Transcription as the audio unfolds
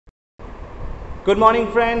Good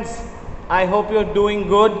morning, friends. I hope you're doing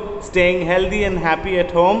good, staying healthy and happy at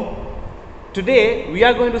home. Today, we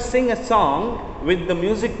are going to sing a song with the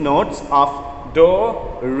music notes of Do,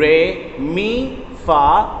 Re, Mi,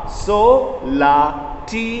 Fa, So, La,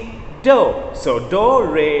 Ti, Do. So, Do,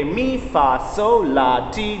 Re, Mi, Fa, So, La,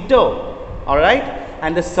 Ti, Do. Alright?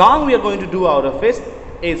 And the song we are going to do out of it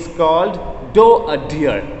is called Do a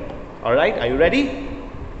Deer. Alright? Are you ready?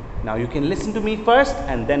 Now you can listen to me first,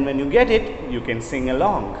 and then when you get it, you can sing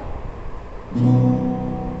along.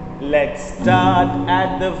 Let's start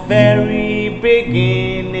at the very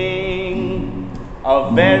beginning.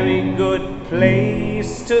 A very good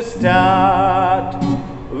place to start.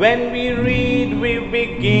 When we read, we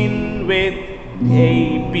begin with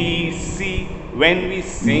A, B, C. When we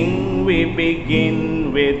sing, we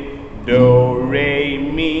begin with Do, Re,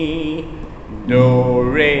 Mi. Do,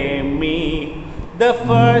 Re, Mi. The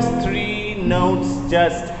first three notes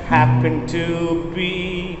just happen to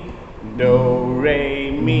be Do,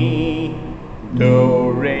 Re, Mi,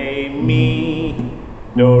 Do, Re, Mi,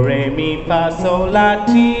 Do, Re, Mi, Fa, Sol, La,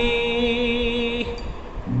 Ti.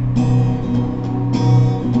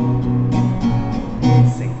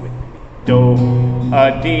 Sing with me. Do,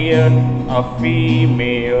 a deer, a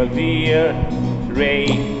female deer. Re,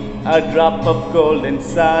 a drop of golden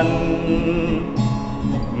sun.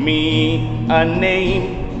 Mi, a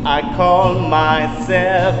name I call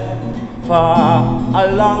myself. Fa,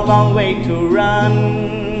 a long, long way to run.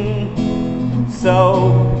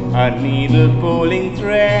 So, a needle pulling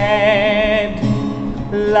thread.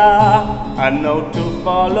 La, a note to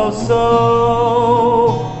follow.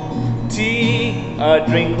 So, Ti, a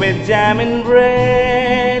drink with jam and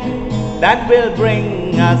bread. That will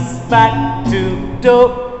bring us back to Do,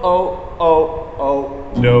 oh, oh, oh.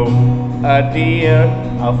 Do, a deer,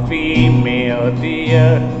 a female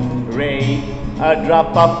deer. Re, a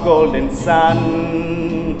drop of golden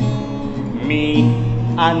sun. Mi,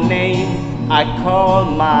 a name I call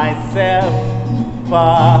myself.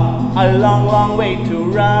 Fa, a long, long way to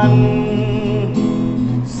run.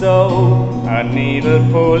 So, a needle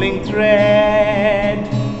pulling thread.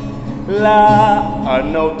 La, a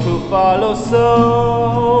note to follow.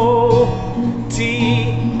 So,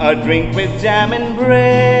 Ti, a drink with jam and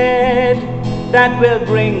bread. That will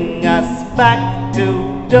bring us back to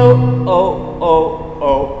Do, oh, oh,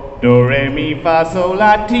 oh. Do, Re, Mi, Fa, Sol,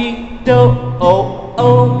 La, Ti, Do, oh,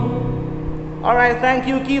 oh. Alright, thank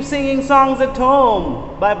you. Keep singing songs at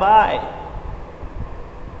home. Bye-bye.